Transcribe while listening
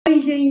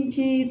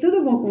Gente,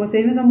 tudo bom com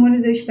vocês, meus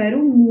amores? Eu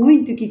espero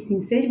muito que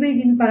sim. Seja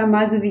bem-vindo para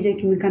mais um vídeo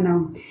aqui no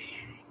canal.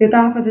 Eu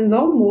tava fazendo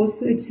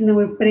almoço, eu disse,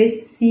 não, eu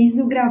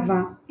preciso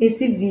gravar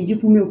esse vídeo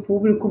pro meu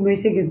público, meus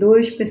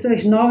seguidores,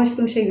 pessoas novas que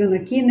estão chegando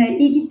aqui, né,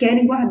 e que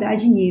querem guardar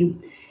dinheiro.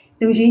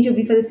 Então, gente, eu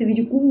vim fazer esse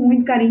vídeo com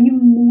muito carinho e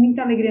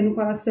muita alegria no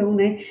coração,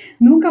 né?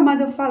 Nunca mais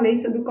eu falei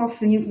sobre o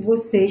cofrinho com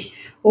vocês.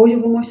 Hoje eu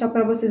vou mostrar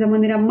para vocês a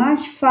maneira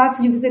mais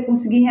fácil de você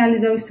conseguir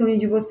realizar os sonhos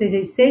de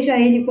vocês, seja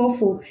ele qual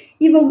for.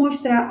 E vou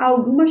mostrar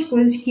algumas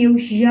coisas que eu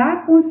já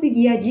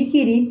consegui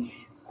adquirir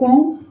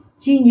com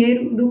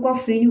dinheiro do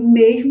cofrinho,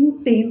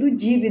 mesmo tendo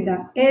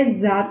dívida.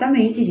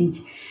 Exatamente,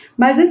 gente.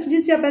 Mas antes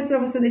disso, já peço para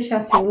você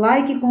deixar seu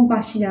like e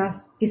compartilhar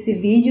esse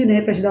vídeo, né,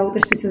 para ajudar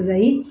outras pessoas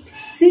aí.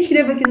 Se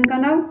inscreva aqui no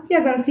canal e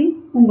agora sim,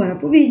 vamos embora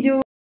pro vídeo.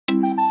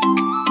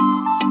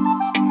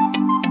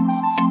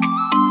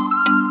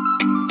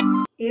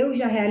 Eu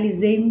já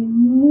realizei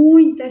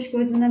muitas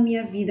coisas na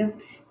minha vida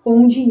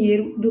com o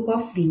dinheiro do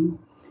cofrinho.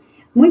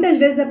 Muitas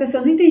vezes a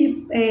pessoa não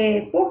entende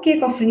por que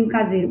cofrinho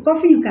caseiro.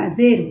 Cofrinho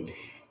caseiro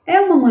é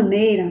uma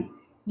maneira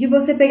de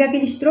você pegar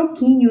aqueles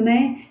troquinhos,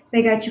 né?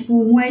 Pegar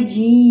tipo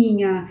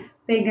moedinha,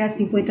 pegar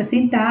 50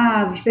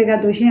 centavos, pegar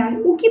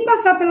R$2. O que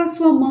passar pela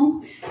sua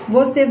mão,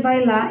 você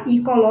vai lá e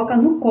coloca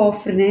no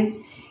cofre, né?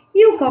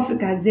 E o cofre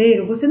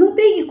caseiro, você não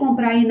tem que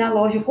comprar aí na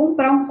loja,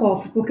 comprar um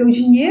cofre, porque o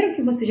dinheiro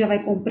que você já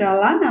vai comprar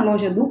lá na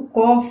loja do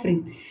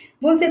cofre,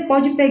 você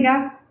pode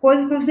pegar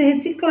coisas para você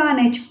reciclar,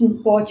 né? Tipo um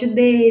pote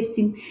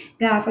desse,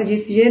 garrafa de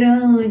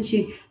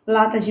refrigerante,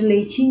 lata de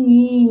leite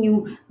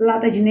ninho,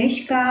 lata de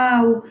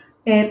Nescau,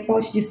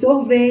 pote de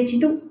sorvete.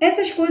 Então,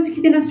 essas coisas que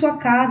tem na sua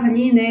casa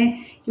ali, né?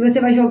 Que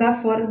você vai jogar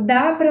fora,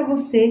 dá para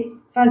você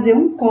fazer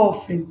um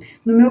cofre.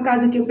 No meu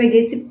caso aqui, eu peguei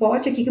esse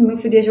pote aqui que o meu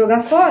filho ia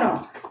jogar fora,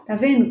 ó. Tá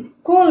vendo?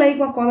 Colei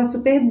com a cola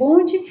Super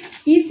Bond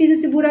e fiz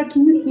esse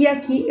buraquinho. E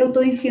aqui eu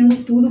tô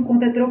enfiando tudo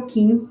quanto é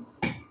troquinho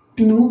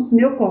no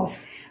meu cofre.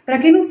 Para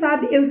quem não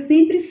sabe, eu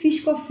sempre fiz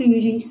cofrinho,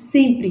 gente.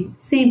 Sempre,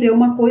 sempre. É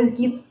uma coisa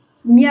que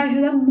me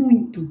ajuda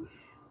muito.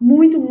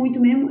 Muito, muito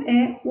mesmo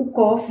é o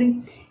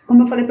cofre.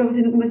 Como eu falei para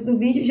vocês no começo do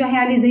vídeo, já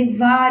realizei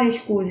várias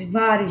coisas.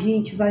 Várias,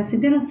 gente. Várias. Você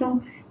tem noção,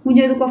 com o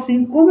dinheiro do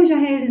cofrinho, como eu já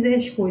realizei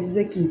as coisas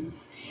aqui.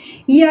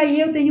 E aí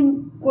eu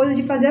tenho coisa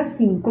de fazer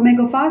assim. Como é que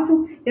eu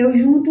faço? Eu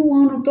junto o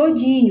ano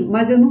todinho,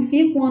 mas eu não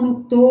fico o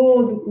ano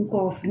todo com o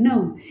cofre,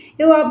 não.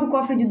 Eu abro o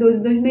cofre de 2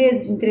 em 2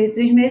 meses, de 3 em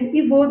 3 meses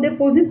e vou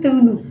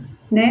depositando,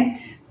 né?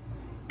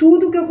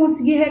 Tudo que eu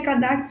conseguir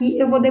arrecadar aqui,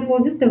 eu vou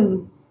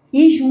depositando.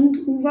 E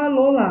junto um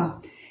valor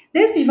lá.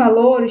 Desses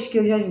valores que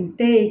eu já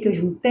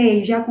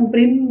juntei, já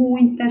comprei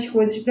muitas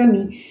coisas para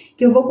mim.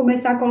 Que eu vou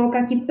começar a colocar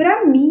aqui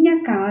para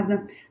minha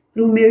casa,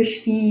 para os meus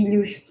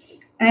filhos.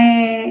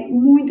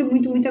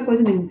 Muita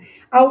coisa mesmo.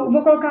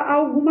 Vou colocar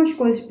algumas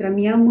coisas para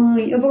minha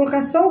mãe. Eu vou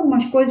colocar só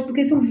algumas coisas,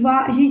 porque são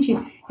várias. Gente,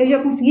 eu já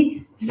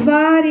consegui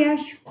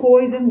várias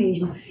coisas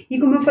mesmo. E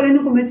como eu falei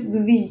no começo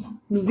do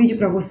vídeo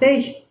para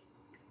vocês,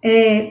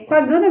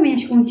 pagando as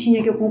minhas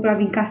continhas que eu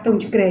comprava em cartão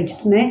de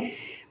crédito, né?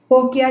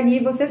 Porque ali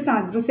você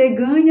sabe, você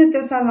ganha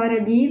teu salário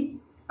ali,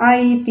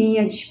 aí tem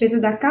a despesa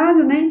da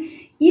casa, né?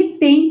 E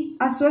tem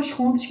as suas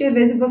contas que às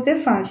vezes você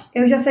faz.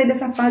 Eu já saí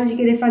dessa fase de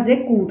querer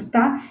fazer conta,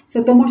 tá? Só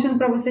estou mostrando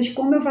para vocês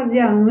como eu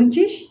fazia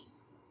antes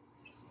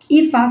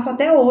e faço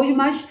até hoje,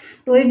 mas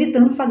estou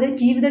evitando fazer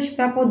dívidas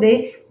para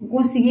poder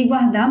conseguir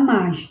guardar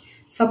mais.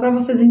 Só para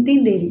vocês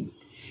entenderem.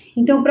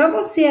 Então, para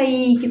você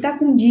aí que tá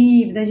com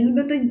dívida,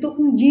 eu tô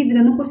com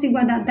dívida, não consigo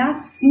guardar, dá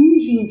sim,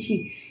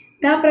 gente.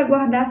 Dá para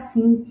guardar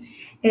sim.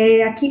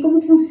 Aqui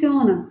como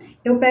funciona?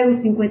 Eu pego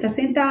 50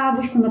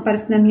 centavos, quando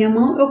aparece na minha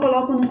mão, eu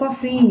coloco no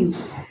cofrinho.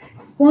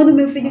 Quando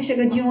meu filho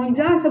chega de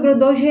ônibus, sobrou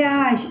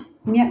R$2.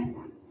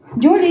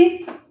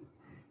 Julie!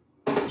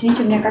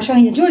 Gente, a minha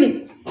cachorrinha.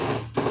 Julie!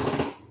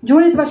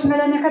 Julie, tu vai chegar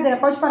na minha cadeira,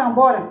 pode parar,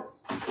 bora!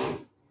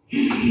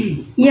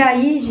 E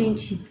aí,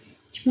 gente,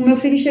 tipo, meu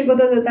filho chegou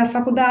da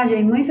faculdade,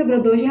 aí mãe,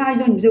 sobrou R$2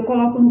 de ônibus, eu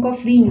coloco no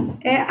cofrinho.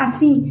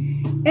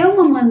 É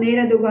uma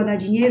maneira de eu guardar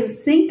dinheiro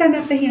sem estar me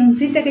aperreando,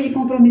 sem ter aquele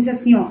compromisso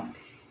assim, ó.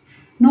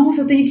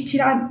 Nossa, eu tenho que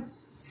tirar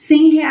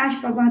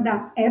R$100 para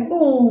guardar. É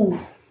bom,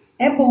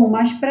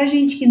 mas pra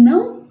gente que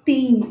não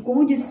tem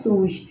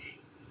condições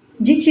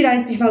de tirar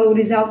esses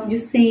valores altos de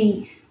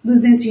R$100,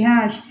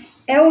 R$200,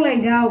 é o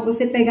legal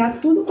você pegar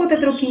tudo quanto é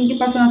troquinho que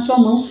passa na sua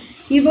mão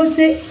e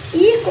você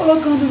ir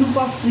colocando no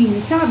cofrinho,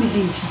 sabe,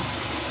 gente?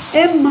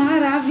 É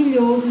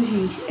maravilhoso,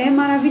 gente, é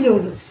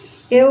maravilhoso.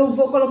 Eu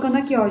vou colocando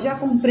aqui, ó, já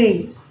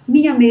comprei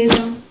minha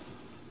mesa,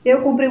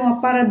 eu comprei um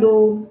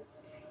aparador,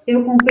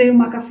 eu comprei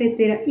uma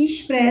cafeteira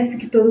express,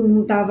 que todo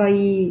mundo tava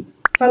aí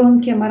falando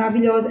que é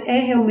maravilhosa.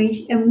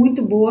 Realmente, é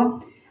muito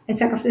boa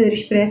essa cafeteira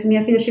express.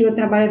 Minha filha chega do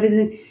trabalho, às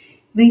vezes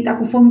vem estar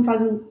com fome,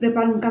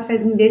 prepara um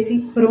cafezinho desse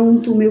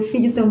pronto. Meu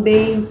filho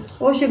também.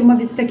 Ou chega uma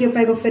visita aqui, eu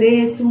pego e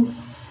ofereço.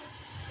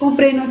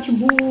 Comprei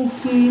notebook,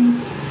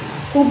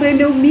 comprei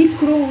meu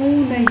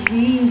micro-ondas,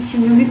 gente.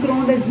 Meu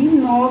micro-ondas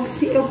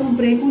inox, eu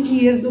comprei com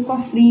dinheiro do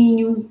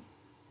cofrinho.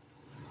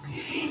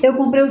 Eu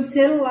comprei o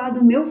celular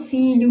do meu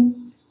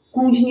filho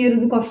com o dinheiro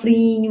do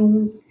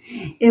cofrinho.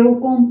 Eu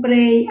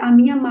comprei a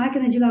minha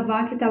máquina de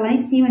lavar, que tá lá em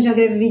cima, já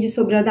gravei vídeo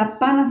sobre a da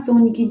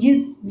Panasonic,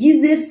 de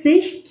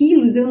 16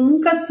 quilos. Eu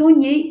nunca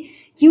sonhei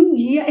que um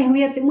dia eu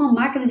ia ter uma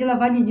máquina de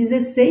lavar de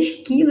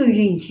 16 quilos,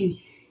 gente.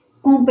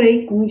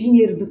 Comprei com o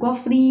dinheiro do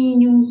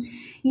cofrinho.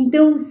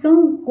 Então,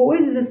 são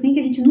coisas assim que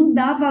a gente não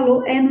dá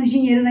valor, nos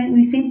dinheiro, né,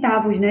 nos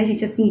centavos, né,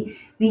 gente? Assim,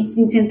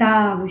 25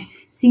 centavos,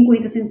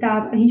 50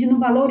 centavos, a gente não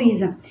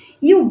valoriza.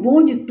 E o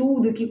bom de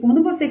tudo é que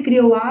quando você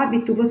cria o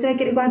hábito, você vai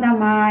querer guardar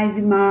mais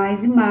e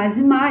mais e mais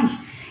e mais.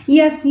 E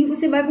assim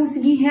você vai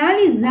conseguir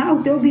realizar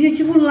o teu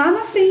objetivo lá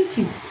na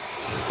frente.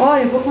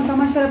 Olha, eu vou contar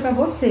uma história para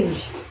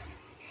vocês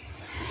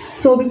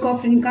sobre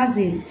cofrinho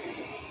caseiro.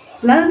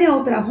 Lá na minha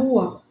outra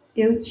rua,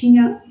 eu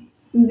tinha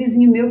um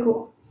vizinho meu que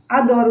eu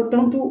adoro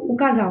tanto o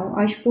casal,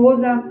 a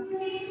esposa,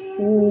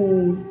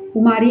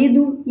 o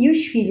marido e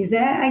os filhos.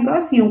 É igual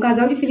assim, é um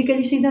casal de filhos que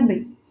eles têm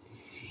também.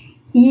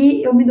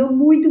 E eu me dou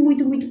muito,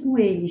 muito, muito com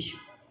eles.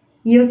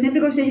 E eu sempre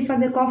gostei de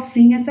fazer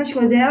cofrinho, essas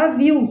coisas. Ela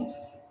viu,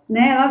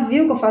 né? Ela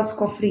viu que eu faço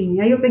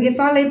cofrinho. Aí eu peguei e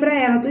falei pra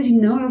ela, tu disse,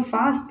 não, eu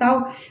faço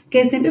tal.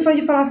 Porque sempre foi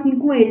de falar assim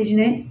com eles,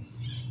 né?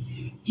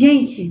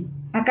 Gente,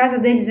 a casa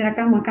deles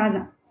era uma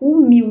casa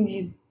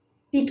humilde,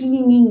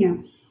 pequenininha.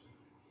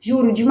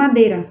 Juro, de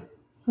madeira.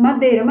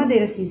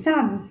 Madeira assim,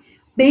 sabe?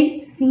 Bem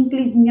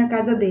simplesinha a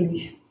casa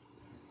deles.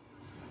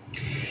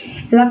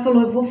 Ela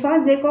falou, eu vou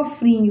fazer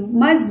cofrinho.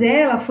 Mas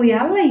ela foi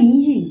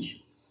além,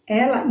 gente.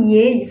 Ela e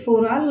ele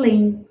foram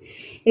além.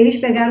 Eles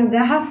pegaram um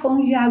garrafão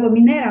de água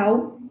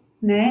mineral,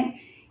 né?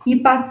 E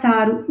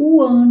passaram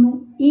o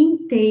ano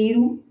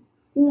inteiro,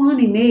 1 ano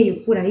e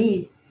meio, por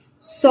aí,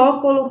 só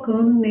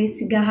colocando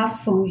nesse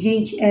garrafão.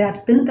 Gente, era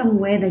tanta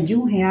moeda de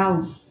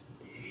R$1,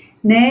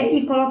 né?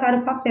 E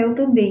colocaram papel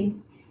também.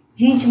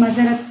 Gente, mas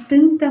era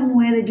tanta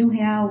moeda de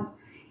R$1.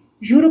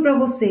 Juro pra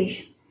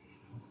vocês.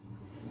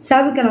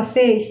 Sabe o que ela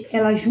fez?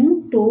 Ela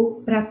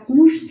juntou para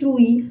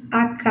construir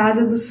a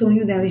casa do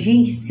sonho dela.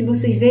 Gente, se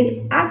vocês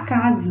verem a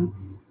casa,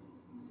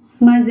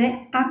 mas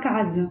é a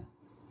casa.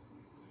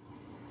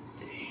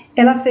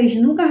 Ela fez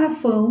no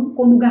garrafão,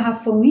 quando o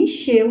garrafão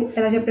encheu,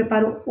 ela já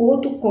preparou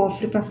outro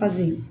cofre para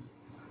fazer.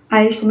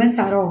 Aí eles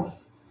começaram, ó.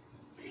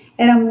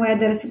 Era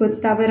moeda, era 50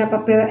 centavos, era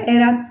papel,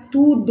 era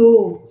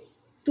tudo.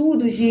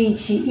 Tudo,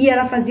 gente. E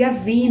ela fazia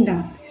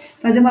venda.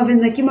 Fazia uma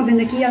venda aqui,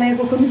 e ela ia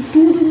colocando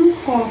tudo no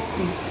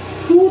cofre.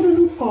 Tudo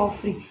no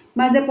cofre.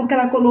 Mas é porque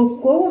ela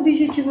colocou o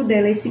objetivo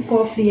dela. Esse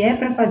cofre é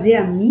para fazer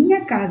a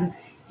minha casa.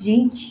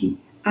 Gente,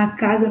 a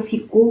casa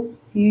ficou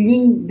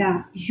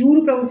linda.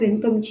 Juro para vocês, não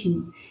tô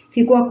mentindo.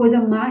 Ficou a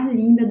coisa mais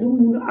linda do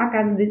mundo, a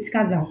casa desse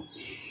casal.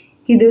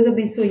 Que Deus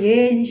abençoe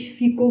eles.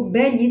 Ficou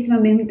belíssima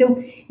mesmo. Então,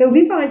 eu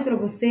vim falar isso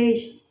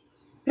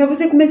para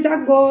você começar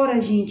agora,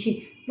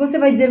 gente. Você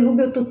vai dizer,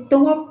 Lúbia, eu tô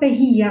tão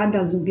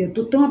aperreada, Lúbia. Eu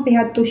tô tão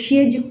aperreada, tô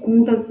cheia de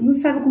contas. Não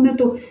sabe como eu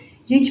tô.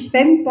 Gente,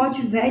 pega um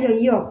pote velho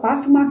aí, ó.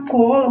 Passa uma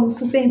cola, um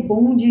super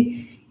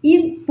bonde.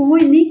 E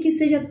põe, nem que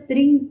seja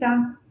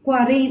 30,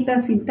 40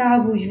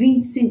 centavos,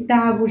 20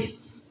 centavos,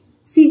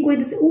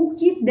 50, o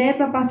que der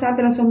para passar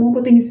pela sua mão, que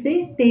eu tenho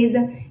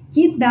certeza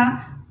que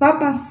dá para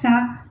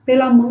passar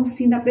pela mão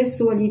sim da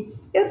pessoa ali.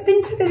 Eu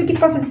tenho certeza que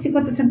passa de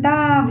 50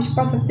 centavos,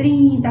 passa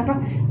 30,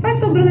 vai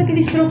sobrando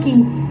aqueles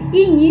troquinhos.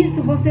 E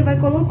nisso você vai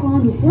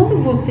colocando. Quando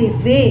você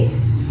vê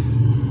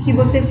que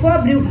você for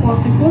abrir o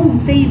cofre com o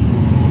tempo,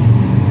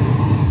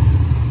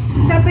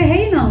 não se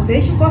aperreie não,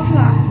 deixa o cofre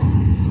lá.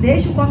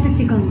 Deixa o cofre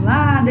ficando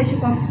lá, deixa o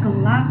cofre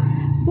ficando lá.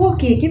 Por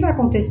quê? O que vai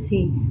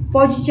acontecer?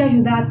 Pode te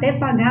ajudar até a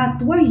pagar as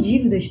tuas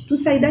dívidas, tu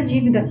sair da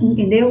dívida,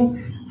 entendeu?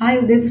 Ah,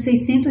 eu devo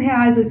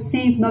R$600,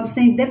 800,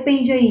 900,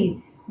 depende aí.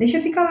 Deixa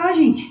ficar lá,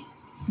 gente.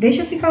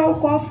 Deixa ficar lá o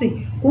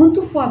cofre. Quando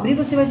tu for abrir,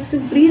 você vai se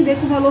surpreender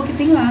com o valor que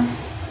tem lá.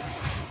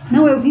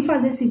 Não, eu vim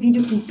fazer esse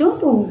vídeo com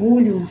tanto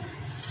orgulho,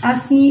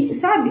 assim,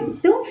 sabe?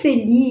 Tão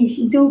feliz.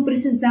 Então eu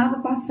precisava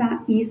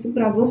passar isso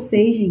para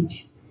vocês,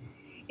 gente.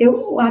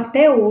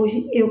 Até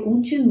hoje, eu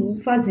continuo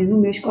fazendo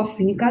meus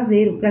cofrinhos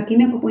caseiros. Para quem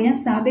me acompanha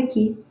sabe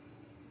aqui.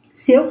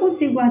 Se eu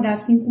consigo guardar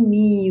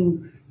 5.000,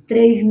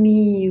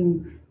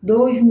 3.000,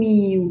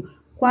 2.000,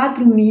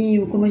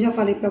 4.000, como eu já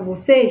falei para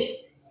vocês,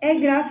 é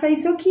graças a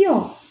isso aqui,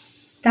 ó,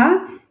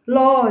 tá?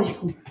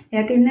 Lógico, é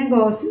aquele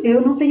negócio,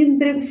 eu não tenho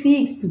emprego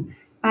fixo,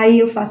 aí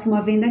eu faço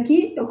uma venda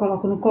aqui, eu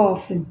coloco no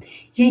cofre.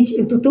 Gente,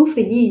 eu tô tão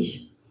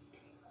feliz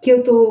que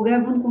eu tô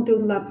gravando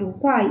conteúdo lá pro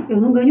Quai,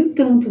 eu não ganho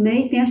tanto,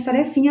 né? E tem as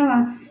tarefinhas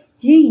lá.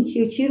 Gente,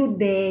 eu tiro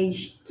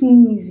 10,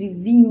 15,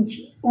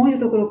 20, onde eu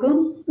tô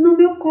colocando? No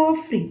meu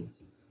cofre.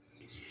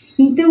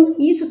 Então,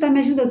 isso tá me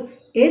ajudando.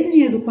 Esse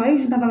dinheiro do Quai eu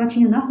juntava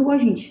latinha na rua,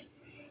 gente.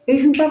 Eu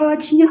juntava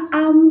latinha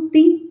há um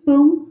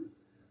tempão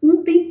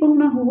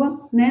na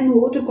rua, né? No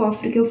outro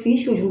cofre que eu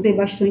fiz, que eu juntei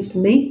bastante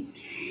também.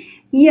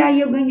 E aí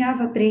eu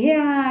ganhava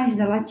R$3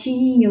 da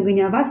latinha, eu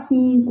ganhava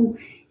 5.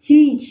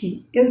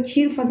 Gente, eu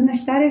tiro fazendo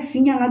as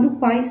tarefinhas lá do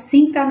Quai,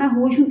 sem estar na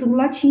rua juntando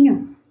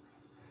latinha.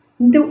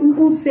 Então, um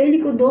conselho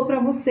que eu dou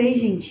pra vocês,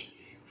 gente,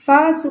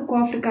 Faça o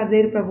cofre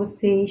caseiro para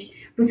vocês.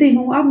 Vocês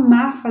vão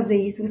amar fazer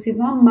isso. Vocês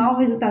vão amar o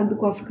resultado do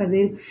cofre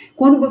caseiro.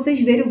 Quando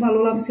vocês verem o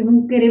valor lá, vocês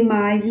vão querer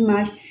mais e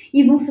mais.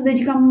 E vão se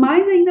dedicar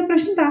mais ainda para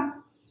juntar.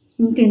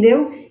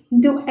 Entendeu?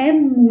 Então, é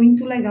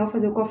muito legal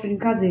fazer o cofrinho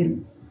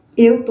caseiro.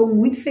 Eu tô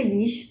muito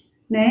feliz,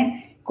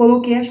 né?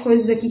 Coloquei as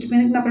coisas aqui, que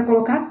pena que dá para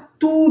colocar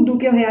tudo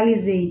que eu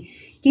realizei.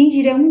 Quem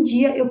diria um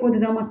dia eu poder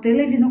dar uma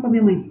televisão para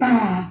minha mãe.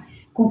 Pá!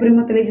 Comprei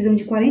uma televisão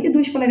de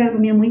 42 polegadas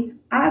para minha mãe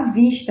à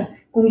vista,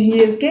 com o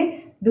dinheiro o quê?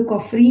 Do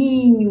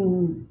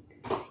cofrinho.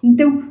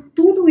 Então,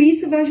 tudo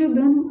isso vai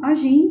ajudando a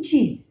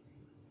gente.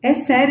 É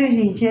sério,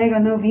 gente.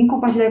 Eu vim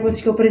compartilhar com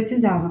vocês que eu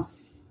precisava.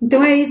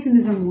 Então, é isso,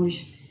 meus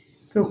amores.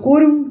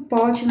 Procure um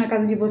pote na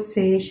casa de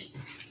vocês.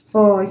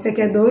 Ó, isso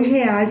aqui é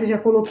R$2. Eu já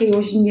coloquei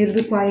hoje dinheiro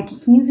do Quai aqui.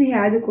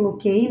 R$15 eu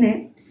coloquei,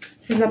 né?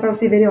 Não dá pra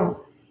vocês verem, ó.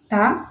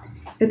 Tá?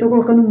 Eu tô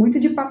colocando muito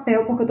de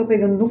papel, porque eu tô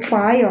pegando do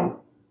Quai, ó.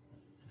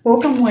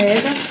 Pouca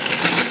moeda.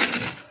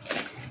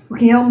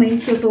 Porque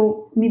realmente eu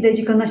tô me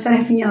dedicando às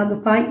tarefinhas lá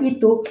do Pai e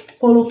tô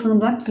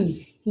colocando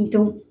aqui.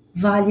 Então,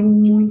 vale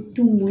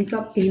muito, muito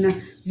a pena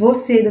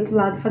você do outro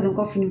lado fazer um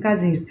cofrinho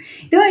caseiro.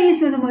 Então é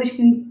isso, meus amores,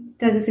 que eu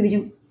trazer esse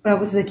vídeo pra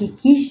vocês aqui.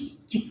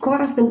 Quis de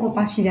coração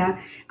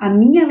compartilhar a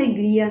minha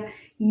alegria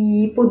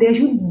e poder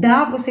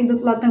ajudar você do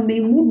outro lado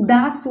também,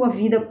 mudar a sua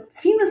vida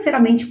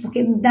financeiramente,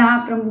 porque dá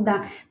para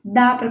mudar,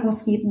 dá para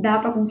conseguir, dá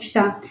para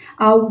conquistar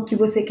algo que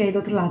você quer do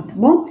outro lado, tá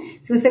bom?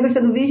 Se você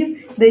gostou do vídeo,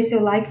 deixe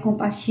seu like,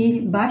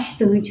 compartilhe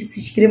bastante, se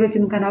inscreva aqui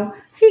no canal.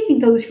 Fiquem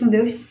todos com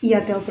Deus e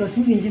até o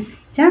próximo vídeo.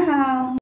 Tchau!